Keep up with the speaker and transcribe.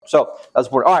So that's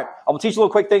important. All right, I'm going to teach you a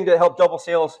little quick thing to help double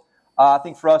sales, I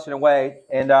think, for us in a way.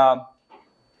 And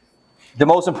the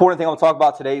most important thing I'm going to talk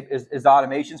about today is the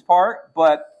automations part.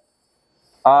 But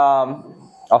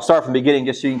I'll start from the beginning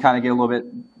just so you can kind of get a little bit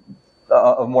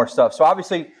of more stuff. So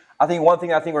obviously, I think one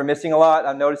thing I think we're missing a lot,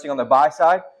 I'm noticing on the buy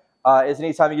side, is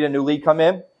anytime you get a new lead come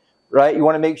in, right, you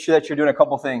want to make sure that you're doing a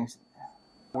couple things.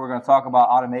 We're going to talk about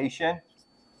automation,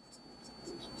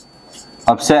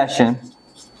 obsession.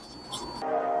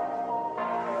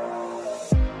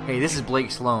 Hey, this is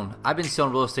Blake Sloan. I've been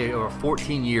selling real estate over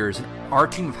 14 years. Our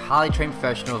team of highly trained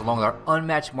professionals, along with our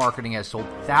unmatched marketing, has sold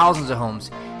thousands of homes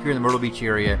here in the Myrtle Beach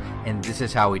area, and this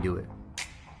is how we do it.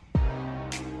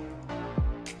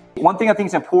 One thing I think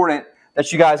is important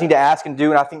that you guys need to ask and do,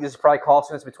 and I think this is probably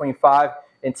costing us between 5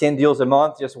 and 10 deals a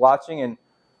month, just watching and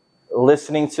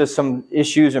listening to some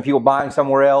issues and people buying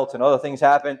somewhere else and other things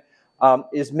happen,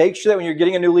 is make sure that when you're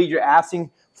getting a new lead, you're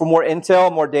asking for more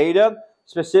intel, more data.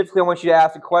 Specifically, I want you to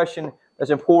ask a question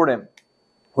that's important.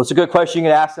 What's a good question you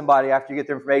can ask somebody after you get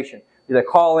their information? Either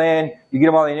call in, you get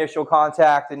them on the initial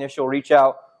contact, the initial reach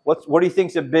out. What do you think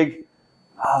is a big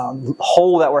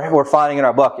hole that we're finding in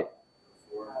our bucket?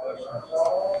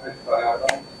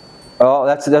 Oh,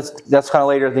 that's kind of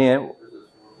later at the end.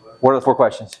 What are the 4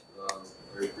 questions?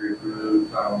 Are you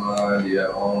pre-approved, timeline, do you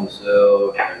have a home to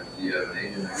sell, do you have an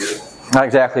agent to get? Not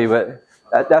exactly, but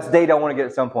that's data I want to get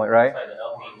at some point, right?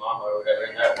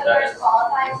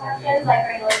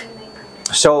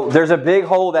 So there's a big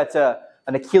hole that's an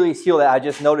Achilles heel that I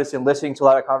just noticed in listening to a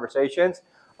lot of conversations,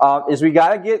 is we got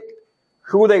to get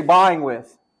who are they buying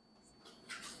with.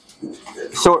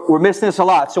 So we're missing this a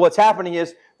lot. So what's happening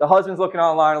is the husband's looking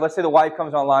online. Let's say the wife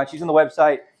comes online. She's on the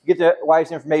website. You get the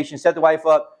wife's information, set the wife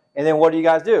up, and then what do you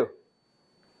guys do?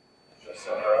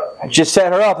 Just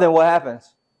set her up. Then what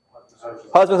happens?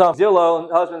 Husband's on Zillow,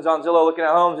 and husband's on Zillow looking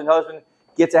at homes, and husband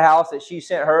gets a house that she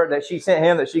sent her, that she sent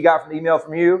him, that she got from the email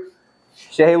from you.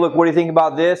 She say, hey, look, what do you think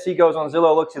about this? He goes on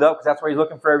Zillow, looks it up, because that's where he's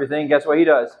looking for everything. Guess what he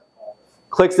does?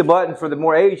 Clicks the button for the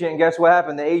more agent, and guess what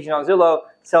happened? The agent on Zillow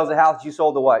sells the house you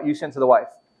sold the wife, you sent to the wife.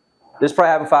 This probably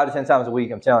happens 5 to 10 times a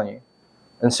week, I'm telling you.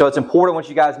 And so it's important once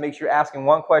you guys make sure you're asking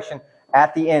one question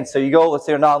at the end. So you go, let's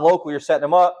say they're non-local, you're setting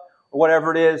them up, or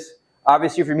whatever it is.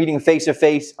 Obviously, if you're meeting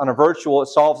face-to-face on a virtual, it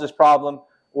solves this problem.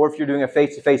 Or if you're doing a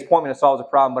face-to-face appointment, it solves a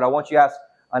problem. But I want you to ask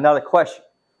another question.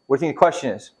 What do you think the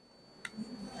question is?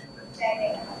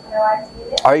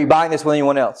 Are you buying this with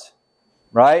anyone else?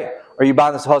 Right? Or are you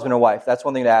buying this with husband or wife? That's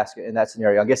one thing to ask in that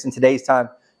scenario. I guess in today's time,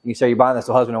 you can say you're buying this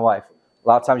with husband or wife. A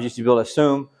lot of times you used to be able to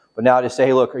assume, but now I just say,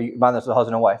 hey, look, are you buying this with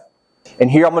husband or wife? And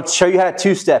here I'm going to show you how to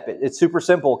two-step it. It's super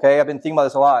simple, okay? I've been thinking about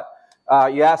this a lot.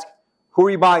 You ask, who are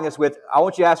you buying this with? I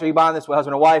want you to ask, are you buying this with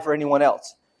husband or wife or anyone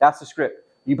else? That's the script.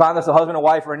 You buying this with a husband or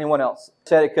wife or anyone else?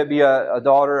 Said it could be a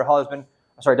daughter,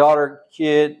 daughter,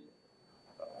 kid,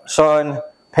 son,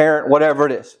 parent, whatever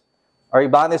it is. Are you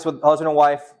buying this with husband or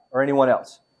wife or anyone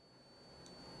else?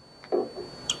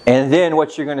 And then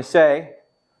what you're going to say,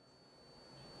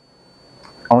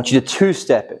 I want you to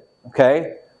two-step it,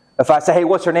 okay? If I say, hey,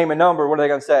 what's her name and number, what are they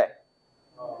going to say?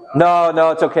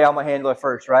 No, it's okay. I'm going to handle it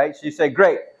first, right? So you say,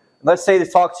 great. Let's say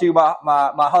this talk to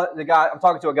the guy. I'm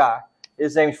talking to a guy.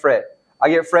 His name's Fred. I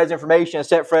get Fred's information. I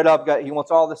set Fred up. He wants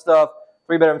all this stuff.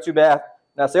 3-bedroom, 2-bath.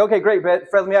 And I say, okay, great, Fred.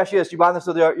 Let me ask you this. You buying this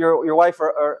with your wife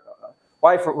or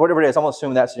whatever it is? I'm going to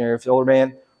assume that scenario. If it's an older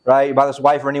man, right? You buying this with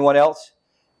wife or anyone else?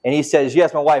 And he says,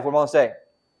 yes, my wife. What am I going to say?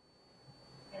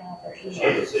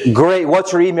 Great.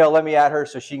 What's her email? Let me add her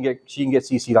so she can get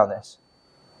CC'd on this.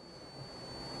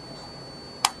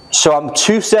 So I'm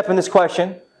two-stepping this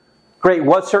question. Great.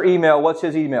 What's her email? What's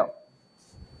his email?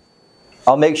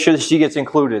 I'll make sure that she gets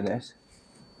included in this.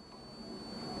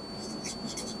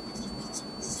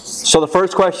 So the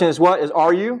first question is what? Is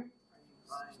are you?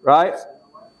 Right?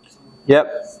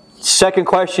 Yep. Second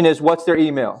question is what's their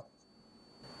email?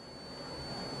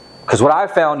 Because what I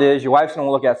found is your wife's going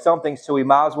to look at something, so we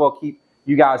might as well keep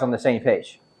you guys on the same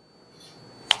page.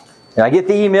 And I get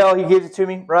the email, he gives it to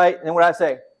me, right? And then what I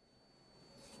say?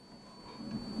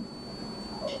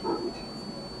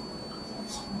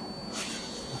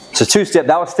 So two-step.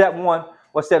 That was step 1.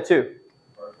 What's step 2?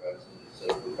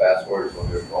 The password,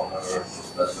 your phone number,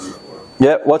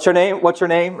 Yep. What's her name? What's her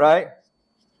name, right?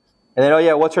 And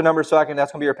then, what's her number? So that's going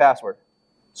to be your password.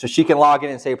 So she can log in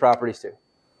and save properties too.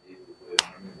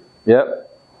 Yep.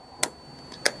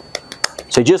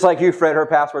 So just like you, Fred, her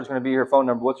password is going to be her phone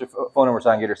number. What's her phone number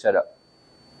so I can get her set up?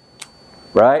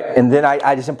 Right? And then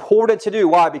it's important to do.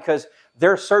 Why? Because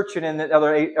they're searching in the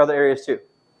other areas too.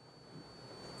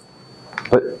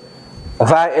 But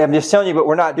I'm just telling you, but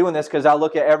we're not doing this because I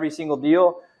look at every single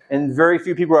deal and very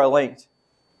few people are linked.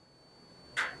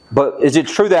 But is it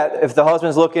true that if the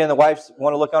husband's looking and the wife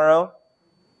want to look on her own?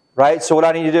 Right? So what do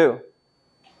I need to do?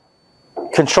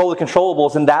 Control the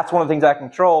controllables, and that's one of the things I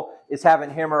control is having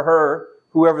him or her,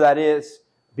 whoever that is,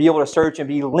 be able to search and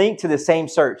be linked to the same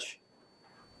search.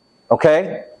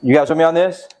 Okay? You guys with me on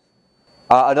this?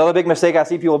 Another big mistake I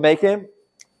see people making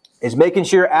is making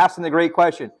sure you're asking the great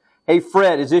question. Hey,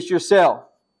 Fred, is this your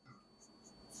cell?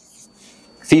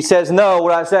 If he says no, what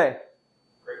do I say?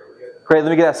 Great, let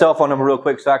me get that cell phone number real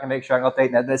quick so I can make sure I can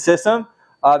update that system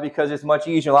because it's much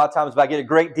easier. A lot of times if I get a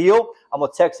great deal, I'm going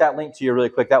to text that link to you really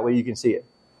quick. That way you can see it.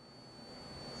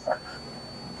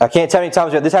 I can't tell you how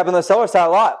many times this happened on the seller side a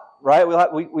lot, right?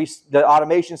 The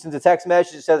automation sends a text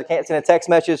message. It says it can't send a text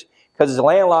message because it's a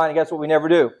landline, and guess what we never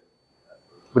do?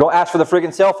 We don't ask for the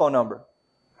friggin' cell phone number.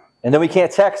 And then we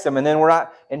can't text them, and then we're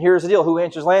not. And here's the deal: who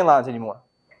answers landlines anymore?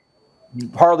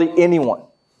 Hardly anyone.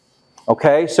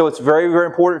 Okay, so it's very, very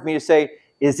important for me to say,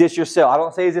 "Is this your cell?" I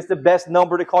don't say, "Is this the best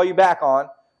number to call you back on?"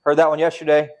 Heard that one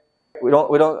yesterday. I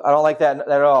don't like that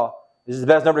at all. This is the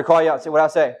best number to call you out. Say what I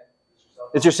say.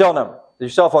 It's your cell number. It's your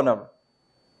cell phone number.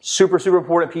 Super, super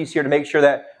important piece here to make sure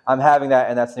that I'm having that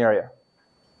in that scenario.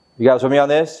 You guys with me on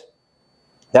this?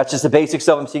 That's just the basic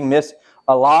stuff I'm seeing missed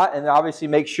a lot, and obviously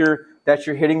make sure that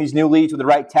you're hitting these new leads with the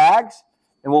right tags.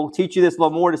 And we'll teach you this a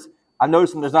little more. I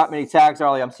noticed there's not many tags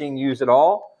I'm seeing used at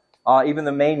all. Even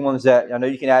the main ones that I know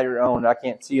you can add your own. I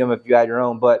can't see them if you add your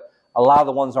own, but a lot of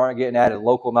the ones aren't getting added.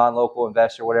 Local, non-local,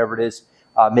 investor, whatever it is.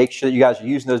 Make sure that you guys are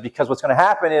using those because what's going to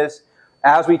happen is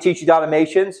as we teach you the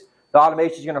automation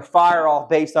is going to fire off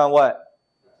based on what?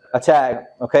 A tag.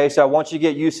 Okay, so I want you to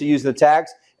get used to using the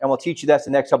tags, and we'll teach you that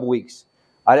the next couple weeks.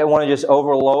 I didn't want to just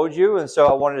overload you, and so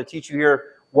I wanted to teach you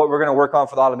here what we're going to work on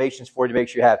for the automations for you to make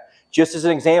sure you have. Just as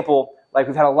an example, like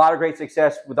we've had a lot of great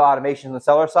success with the automations on the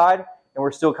seller side, and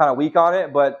we're still kind of weak on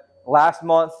it, but last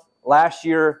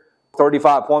year,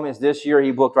 35 appointments. This year,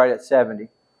 he booked right at 70.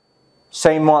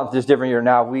 Same month, just different year.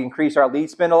 Now, we increased our lead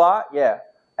spend a lot, yeah.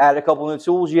 Added a couple new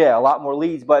tools, yeah. A lot more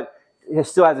leads, but it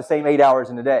still has the same 8 hours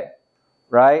in a day,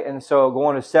 right? And so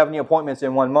going to 70 appointments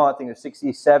in 1 month, I think there's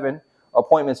 67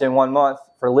 appointments in 1 month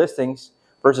for listings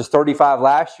versus 35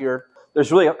 last year. There's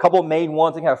really a couple main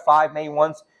ones. I think I have 5 main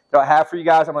ones that I have for you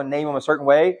guys. I'm going to name them a certain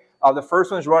way. The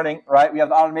first one's running, right? We have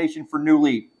the automation for new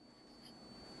lead,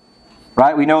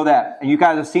 right? We know that. And you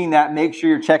guys have seen that. Make sure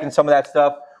you're checking some of that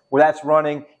stuff where that's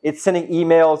running. It's sending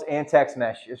emails and text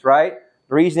messages, right?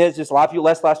 The reason is just a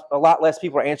lot less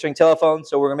people are answering telephones,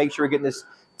 so we're going to make sure we're getting this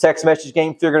text message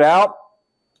game figured out.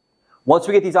 Once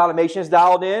we get these automations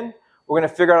dialed in, we're going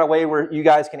to figure out a way where you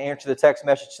guys can answer the text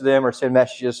message to them or send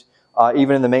messages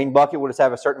even in the main bucket. We'll just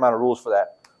have a certain amount of rules for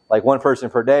that. Like 1 person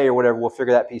per day or whatever, we'll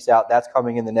figure that piece out. That's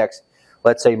coming in the next,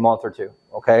 let's say, month or 2.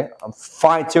 Okay? I'm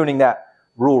fine-tuning that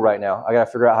rule right now. I got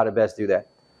to figure out how to best do that.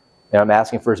 And I'm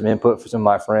asking for some input for some of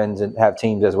my friends and have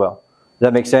teams as well. Does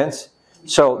that make sense?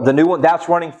 So the new one, that's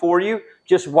running for you.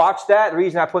 Just watch that. The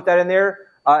reason I put that in there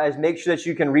is make sure that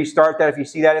you can restart that if you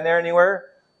see that in there anywhere.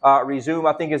 Resume,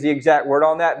 I think, is the exact word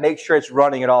on that. Make sure it's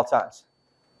running at all times.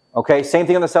 Okay? Same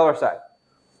thing on the seller side.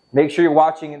 Make sure you're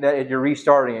watching that you're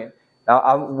restarting it.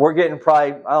 Now, we're getting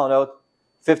probably,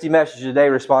 50 messages a day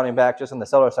responding back just on the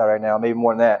seller side right now, maybe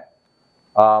more than that,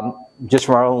 just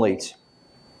from our own leads.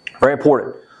 Very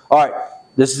important. All right,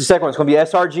 this is the second one. It's going to be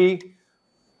SRG,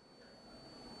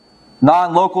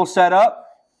 non-local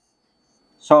setup.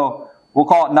 So we'll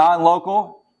call it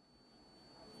non-local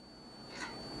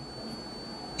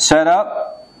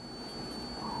setup.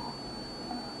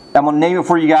 I'm going to name it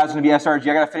for you guys. It's going to be SRG.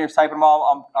 I got to finish typing them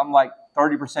all. I'm like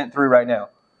 30% through right now.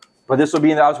 But this will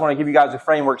be, I just want to give you guys a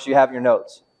framework so you have your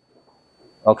notes.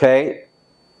 Okay?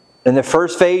 In the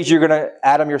first phase, you're going to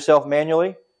add them yourself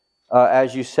manually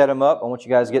as you set them up. I want you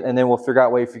guys to get, and then we'll figure out a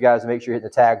way for you guys to make sure you hit the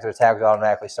tags, or the tags will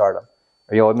automatically start them.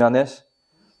 Are you with me on this?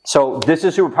 So this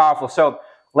is super powerful. So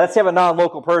let's have a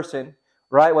non-local person,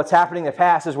 right? What's happening in the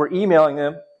past is we're emailing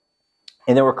them,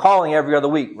 and then we're calling every other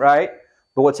week, right?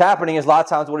 But what's happening is a lot of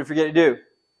times, what do you forget to do?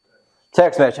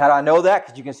 Text message. How do I know that?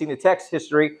 Because you can see in the text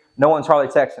history, no one's hardly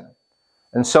texting them.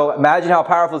 And so imagine how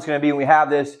powerful it's going to be when we have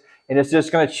this, and it's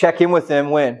just going to check in with them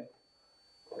when?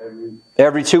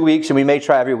 Every 2 weeks, and we may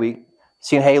try every week.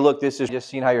 Seeing, hey, look, this is just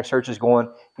seeing how your search is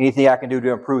going. Anything I can do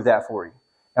to improve that for you.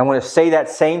 I'm going to say that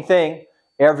same thing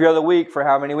every other week for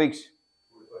how many weeks?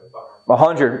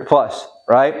 100 plus,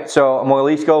 right? So I'm going to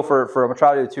at least go for I'm going to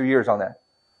try to do 2 years on that.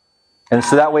 And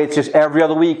so that way it's just every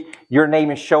other week your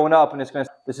name is showing up, and it's going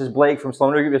to, this is Blake from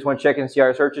Sloan Group. Just want to check in and see how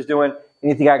your search is doing.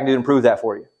 Anything I can do to improve that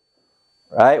for you.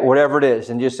 Right? Whatever it is.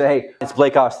 And just say, hey, it's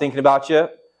Blake, I was thinking about you.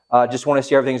 Just want to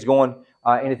see everything's going.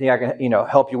 Anything I can,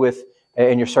 help you with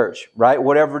in your search. Right?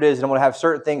 Whatever it is. And I'm going to have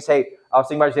certain things. Hey, I was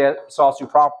thinking about you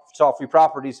saw free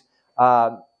properties.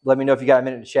 Let me know if you got a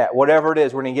minute to chat. Whatever it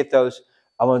is, we're going to get those.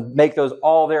 I'm going to make those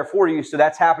all there for you. So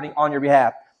that's happening on your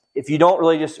behalf. If you don't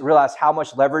really just realize how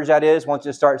much leverage that is, once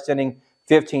you start sending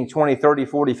 15, 20, 30,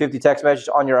 40, 50 text messages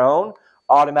on your own,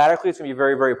 automatically it's going to be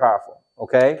very, very powerful.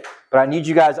 Okay? But I need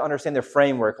you guys to understand the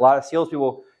framework. A lot of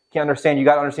salespeople can't understand. You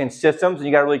got to understand systems, and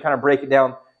you got to really kind of break it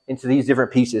down into these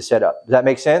different pieces set up. Does that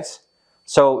make sense?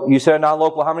 So you said a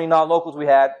non-local. How many non-locals we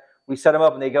had? We set them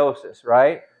up and they ghost us,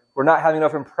 right? We're not having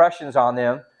enough impressions on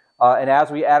them. And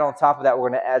as we add on top of that, we're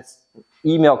going to add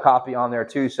email copy on there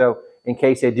too. So in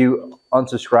case they do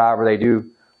unsubscribe or they do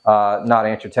not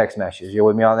answer text messages. You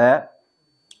with me on that?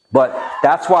 But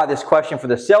that's why this question for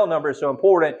the cell number is so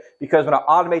important, because when I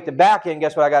automate the back end,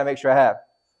 guess what I got to make sure I have?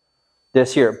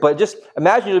 This here. But just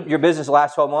imagine your business the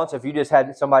last 12 months if you just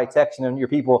had somebody texting your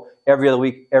people every other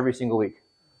week, every single week,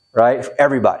 right? For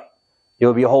everybody. It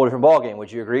would be a whole different ballgame.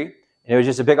 Would you agree? And it was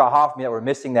just a big aha for me that we're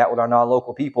missing that with our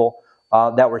non-local people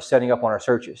that we're setting up on our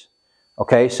searches.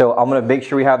 Okay, so I'm going to make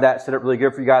sure we have that set up really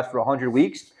good for you guys for 100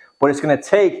 weeks. But it's going to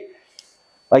take,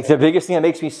 like the biggest thing that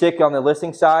makes me sick on the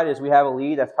listing side is we have a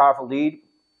lead, that's a powerful lead,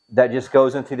 that just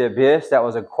goes into the abyss. That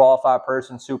was a qualified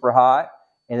person, super hot.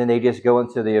 And then they just go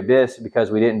into the abyss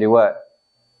because we didn't do what?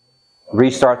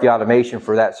 Restart the automation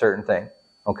for that certain thing.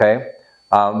 Okay?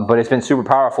 But it's been super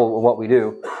powerful with what we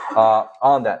do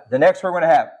on that. The next one we're going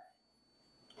to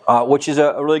have, which is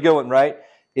a really good one, right,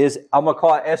 is I'm going to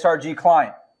call it SRG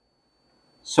client.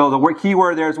 So the key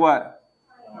word there is what?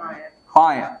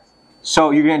 Client.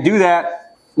 So you're going to do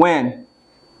that when?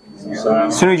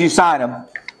 As soon as you sign them.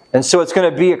 And so it's going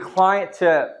to be a client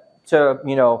to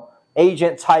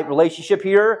agent type relationship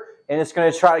here, and it's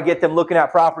going to try to get them looking at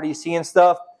properties, seeing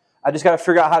stuff. I just got to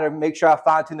figure out how to make sure I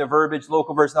fine tune the verbiage,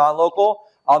 local versus non-local.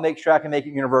 I'll make sure I can make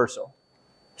it universal.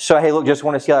 So hey, look, just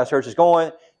want to see how that search is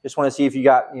going. Just want to see if you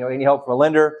got any help from a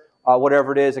lender,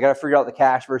 whatever it is. I got to figure out the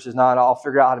cash versus non. I'll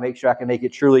figure out how to make sure I can make it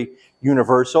truly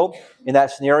universal in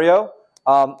that scenario.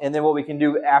 And then what we can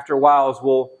do after a while is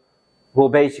we'll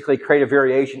basically create a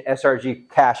variation SRG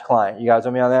cash client. You guys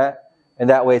with me on that? And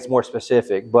that way it's more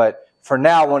specific. But for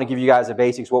now, I want to give you guys the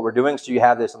basics of what we're doing so you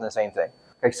have this on the same thing.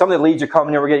 Okay, some of the leads are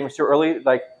coming in, we're getting too early,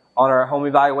 like on our home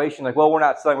evaluation, like, well, we're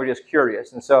not selling, we're just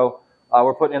curious. And so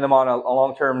we're putting them on a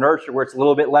long-term nurture where it's a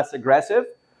little bit less aggressive.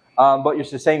 But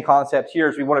it's the same concept here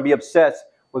is we want to be obsessed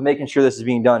with making sure this is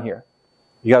being done here.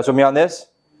 You guys with me on this?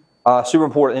 Super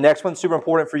important. The next one, super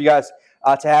important for you guys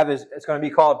to have is it's going to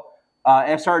be called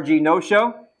SRG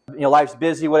no-show. Life's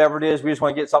busy, whatever it is. We just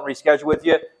want to get something rescheduled with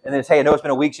you. And then say, I know it's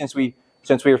been a week since we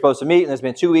were supposed to meet, and it's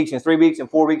been 2 weeks and 3 weeks and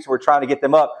 4 weeks, and we're trying to get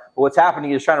them up. But what's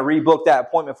happening is trying to rebook that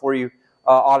appointment for you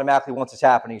automatically once it's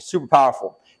happening. It's super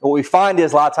powerful. And what we find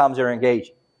is a lot of times they're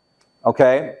engaging,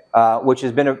 okay, which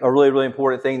has been a really, really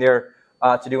important thing there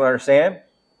to do and understand.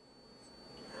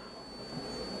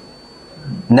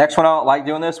 Next one, I don't like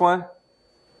doing this one,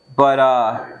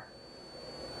 but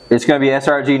it's going to be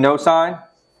SRG no sign.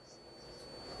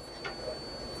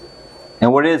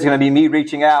 And what it is going to be me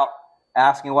reaching out,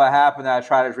 asking what happened, and I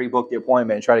try to rebook the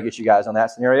appointment and try to get you guys on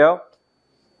that scenario.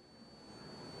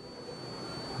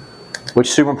 Which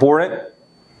is super important.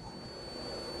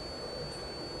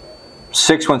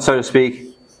 Sixth one, so to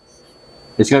speak.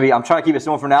 It's going to be, I'm trying to keep it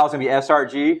simple for now, it's going to be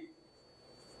SRG,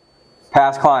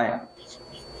 past client.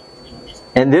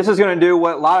 And this is going to do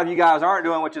what a lot of you guys aren't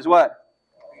doing, which is what?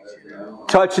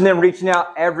 Touching them, reaching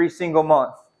out every single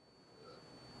month.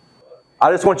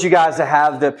 I just want you guys to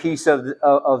have the piece of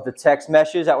the text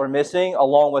message that we're missing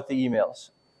along with the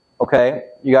emails. Okay?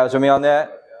 You guys with me on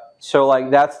that? So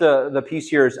that's the piece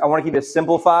here. Is I want to keep it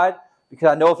simplified because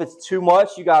I know if it's too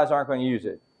much, you guys aren't going to use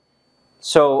it.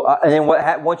 So, and then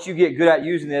once you get good at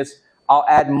using this, I'll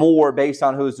add more based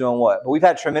on who's doing what. But we've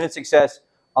had tremendous success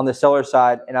on the seller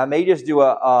side, and I may just do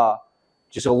a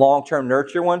long-term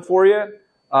nurture one for you.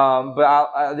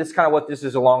 But this is kind of what this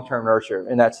is, a long-term nurture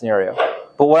in that scenario.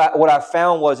 But what I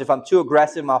found was if I'm too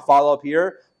aggressive in my follow-up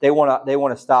here, they want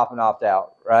to stop and opt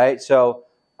out, right? So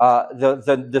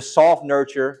the soft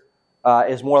nurture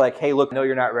is more like, hey, look, I know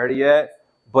you're not ready yet,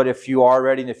 but if you are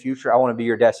ready in the future, I want to be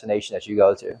your destination that you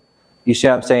go to. You see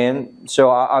what I'm saying?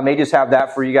 So I may just have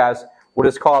that for you guys, what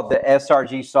is called the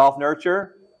SRG soft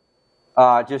nurture,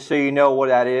 just so you know what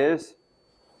that is.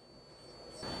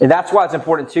 And that's why it's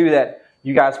important, too, that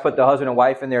you guys put the husband and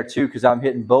wife in there, too, because I'm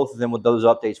hitting both of them with those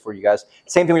updates for you guys.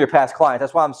 Same thing with your past clients.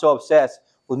 That's why I'm so obsessed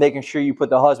with making sure you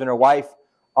put the husband or wife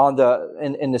on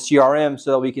in the CRM so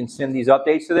that we can send these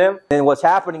updates to them. And what's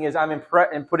happening is I'm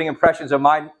putting impressions of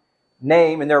my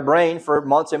name in their brain for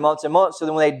months and months and months. So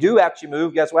then when they do actually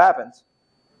move, guess what happens?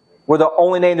 we're the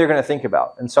only name they're going to think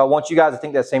about. And so I want you guys to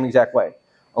think that same exact way.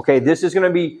 Okay, this is going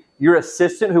to be your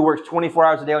assistant who works 24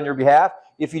 hours a day on your behalf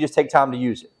if you just take time to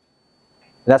use it.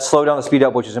 And that's slow down the speed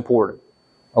up, which is important.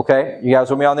 Okay, you guys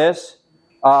with me on this?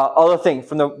 Other thing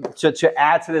to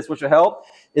add to this, which will help,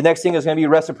 the next thing is going to be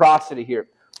reciprocity here.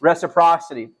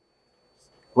 Reciprocity.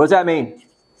 What does that mean?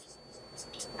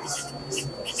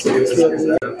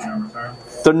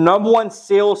 The number one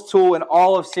sales tool in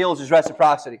all of sales is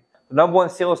reciprocity. The number one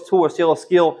sales tool or sales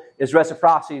skill is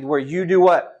reciprocity, where you do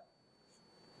what?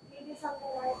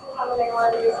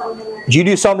 You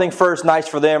do something first nice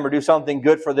for them, or do something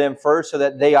good for them first, so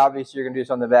that they obviously are going to do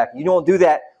something back. You don't do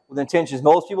that with intentions.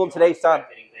 Most people in today's time,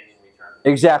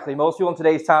 exactly. Most people in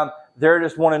today's time, they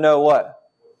just want to know what?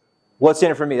 What's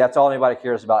in it for me? That's all anybody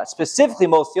cares about. Specifically,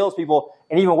 most salespeople,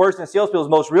 and even worse than salespeople,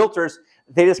 most realtors,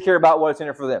 they just care about what's in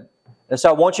it for them. And so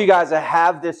I want you guys to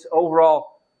have this overall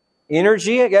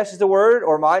energy, I guess is the word,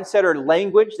 or mindset, or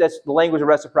language. That's the language of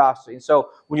reciprocity. And so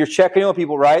when you're checking in with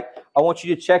people, right, I want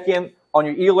you to check in on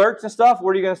your e-alerts and stuff.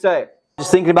 What are you going to say?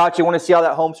 Just thinking about you. I want to see how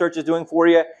that home search is doing for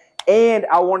you. And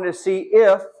I wanted to see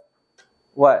if,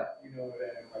 what?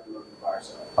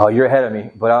 Oh, you're ahead of me,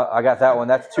 but I got that one.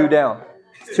 That's 2 down.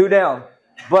 It's 2 down.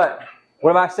 But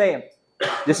what am I saying?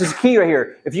 This is key right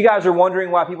here. If you guys are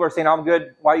wondering why people are saying, I'm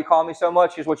good, why are you calling me so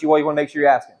much? Here's what you want to make sure you're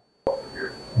asking.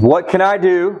 What can I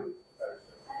do?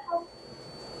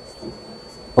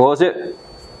 What was it?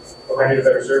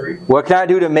 What can I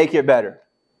do to make it better?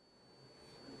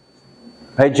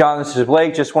 Hey, John, this is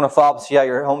Blake. Just want to follow up to see how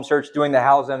your home search is doing. The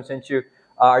house I sent you.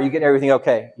 Are you getting everything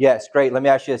okay? Yes, great. Let me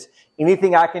ask you this.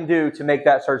 Anything I can do to make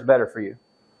that search better for you?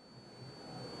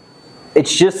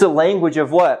 It's just the language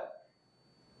of what?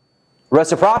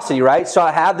 Reciprocity, right? So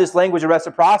I have this language of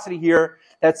reciprocity here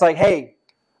that's like, hey,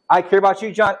 I care about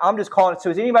you, John. I'm just calling. So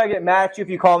is anybody get mad at you if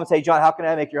you call them and say, John, how can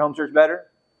I make your home search better?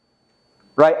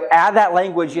 Right? Add that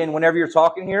language in whenever you're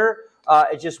talking here.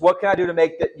 It's just, what can I do to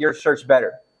make your search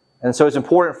better? And so it's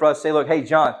important for us to say, look, hey,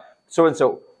 John,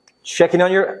 so-and-so, checking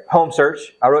on your home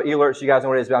search. I wrote e-alerts, so you guys know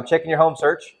what it is, but I'm checking your home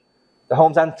search. The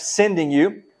homes I'm sending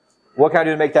you. What can I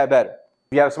do to make that better?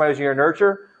 If you have somebody who's in your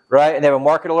nurture, right, and they have a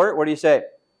market alert, what do you say?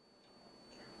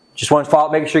 Just want to follow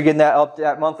up, making sure you're getting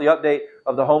that monthly update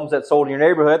of the homes that sold in your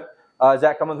neighborhood. Is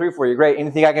that coming through for you? Great.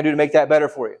 Anything I can do to make that better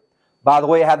for you? By the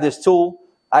way, I have this tool.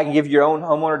 I can give you your own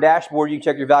homeowner dashboard. You can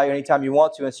check your value anytime you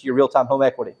want to and see your real-time home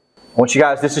equity. I want you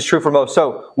guys, this is true for most.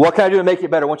 So what can I do to make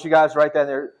it better? I want you guys to write that in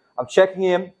there. I'm checking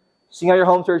in, seeing how your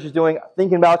home search is doing,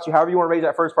 thinking about you, however you want to raise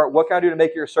that first part. What can I do to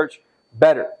make your search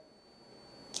better?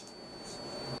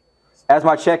 As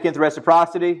my check-in to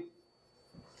reciprocity,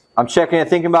 I'm checking in,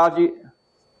 thinking about you.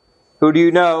 Who do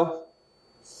you know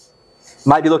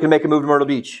might be looking to make a move to Myrtle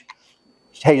Beach?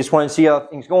 Hey, just want to see how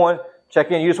things going.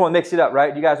 Check in. You just want to mix it up,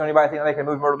 right? You guys know anybody think they're making a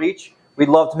move to Myrtle Beach? We'd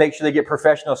love to make sure they get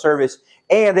professional service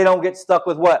and they don't get stuck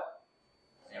with what?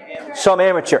 Some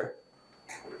amateur.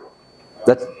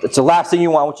 That's the last thing you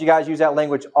want. I want you guys to use that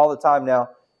language all the time now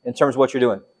in terms of what you're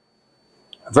doing.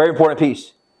 A very important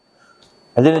piece.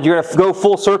 And then you're going to go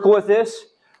full circle with this.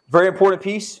 Very important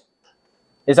piece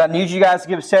is I need you guys to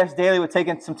give obsessed daily with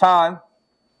taking some time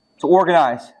to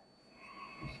organize.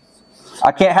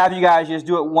 I can't have you guys just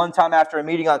do it one time after a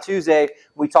meeting on Tuesday.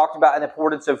 We talked about the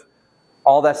importance of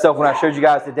all that stuff when I showed you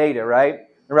guys the data, right?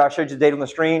 Remember I showed you the data on the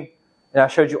screen? And I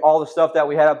showed you all the stuff that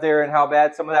we had up there and how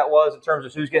bad some of that was in terms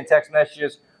of who's getting text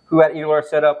messages, who had e-alert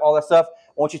set up, all that stuff.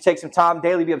 I want you to take some time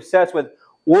daily, be obsessed with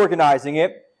organizing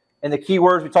it. And the key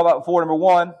words we talked about before, number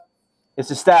 1, is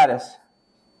the status.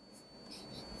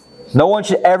 No one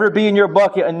should ever be in your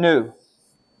bucket anew.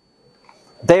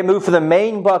 They move for the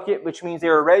main bucket, which means they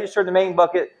were registered in the main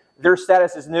bucket. Their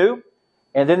status is new.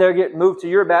 And then they get moved to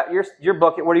your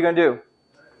bucket. What are you going to do?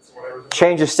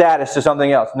 Change the status to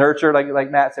something else. Nurture,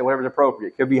 like Matt said, whatever's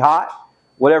appropriate. Could be hot,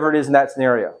 whatever it is in that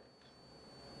scenario.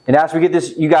 And as we get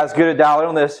this, you guys good at dialing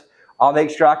on this, I'll make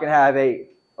sure I can have a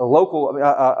local,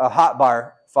 a hot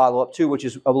buyer follow-up too, which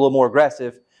is a little more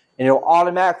aggressive. And it'll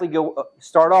automatically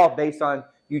start off based on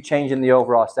you changing the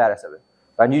overall status of it.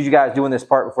 I need you guys doing this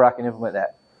part before I can implement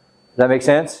that. Does that make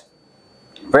sense?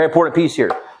 Very important piece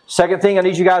here. Second thing I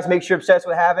need you guys to make sure you're obsessed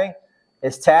with having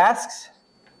is tasks,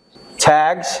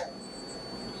 tags.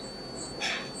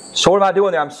 So what am I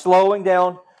doing there? I'm slowing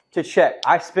down to check.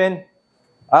 I spend,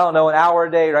 an hour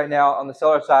a day right now on the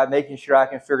seller side making sure I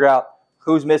can figure out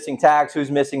who's missing tags, who's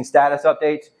missing status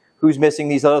updates, who's missing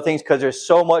these other things, because there's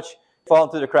so much falling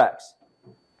through the cracks.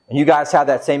 And you guys have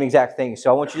that same exact thing.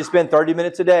 So I want you to spend 30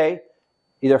 minutes a day,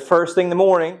 either first thing in the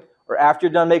morning or after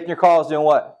you're done making your calls, doing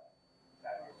what?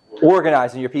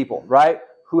 Organizing your people, right?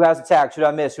 Who has a tag? Who did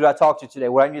I miss? Who did I talk to today?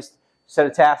 What did I just set a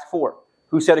task for?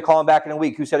 Who said to call him back in a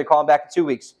week? Who said to call him back in 2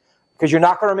 weeks? Because you're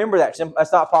not going to remember that.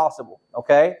 That's not possible,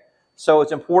 okay? So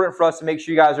it's important for us to make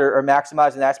sure you guys are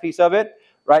maximizing that piece of it,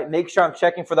 right? Make sure I'm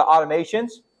checking for the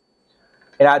automations.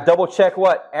 And I double check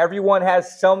what? Everyone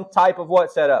has some type of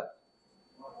what set up?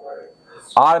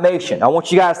 Automation. I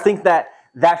want you guys to think that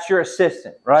that's your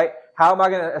assistant, right? How am I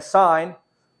going to assign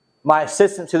my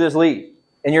assistant to this lead?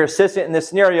 And your assistant in this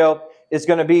scenario is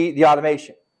going to be the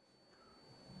automation.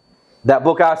 That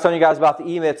book I was telling you guys about, the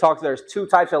email, talks there's 2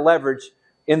 types of leverage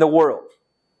in the world.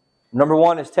 Number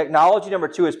 1 is technology. Number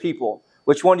 2 is people.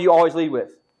 Which one do you always lead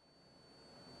with?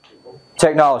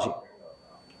 Technology.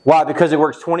 Why? Because it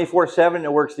works 24/7 and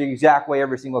it works the exact way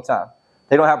every single time.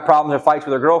 They don't have problems or fights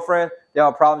with their girlfriend. They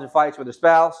don't have problems and fights with their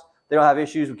spouse. They don't have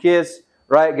issues with kids.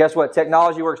 Right? Guess what?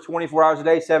 Technology works 24 hours a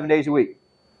day, 7 days a week.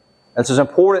 And so it's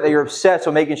important that you're obsessed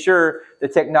with making sure the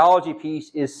technology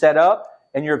piece is set up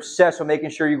and you're obsessed with making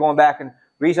sure you're going back. And the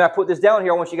reason I put this down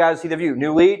here, I want you guys to see the view.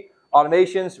 New lead,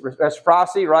 automations,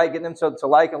 reciprocity, right? Getting them to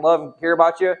like and love and care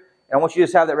about you. And I want you to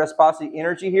just have that reciprocity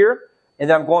energy here. And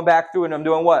then I'm going back through and I'm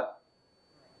doing what?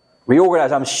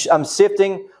 Reorganize. I'm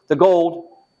sifting the gold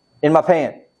in my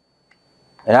pan.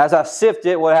 And as I sift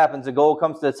it, what happens? The gold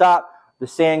comes to the top, the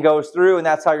sand goes through, and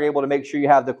that's how you're able to make sure you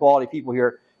have the quality people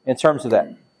here in terms of that.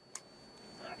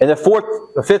 And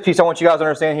the fifth piece I want you guys to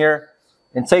understand here,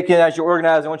 and take it as you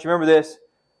organize, I want you to remember this,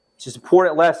 it's just an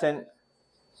important lesson,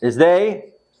 is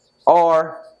they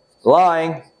are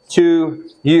lying to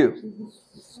you.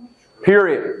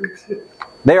 Period.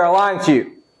 They are lying to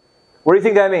you. What do you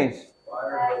think that means?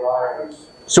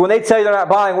 So when they tell you they're not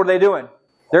buying, what are they doing?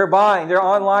 They're buying. They're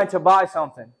online to buy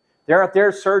something. They're out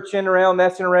there searching around,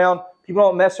 messing around. People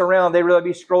don't mess around. They really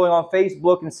be scrolling on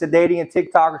Facebook and sedating and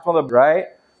TikTok or something, right?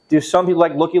 Do some people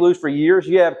like looky-loos for years?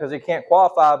 Yeah, because they can't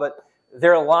qualify, but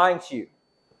they're lying to you.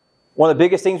 One of the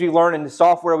biggest things we learned in the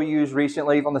software we use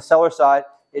recently on the seller side,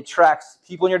 it tracks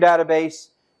people in your database,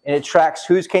 and it tracks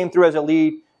who's came through as a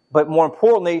lead, but more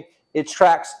importantly, it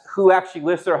tracks who actually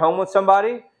lists their home with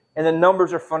somebody, and the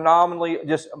numbers are phenomenally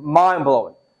just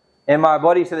mind-blowing. And my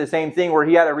buddy said the same thing where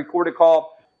he had a recorded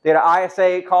call. They had an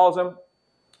ISA calls him.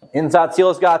 Inside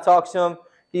sales guy talks to him.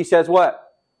 He says,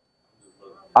 what?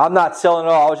 I'm not selling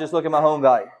at all. I was just looking at my home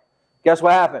value. Guess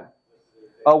what happened?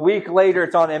 A week later,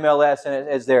 it's on MLS and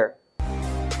it's there.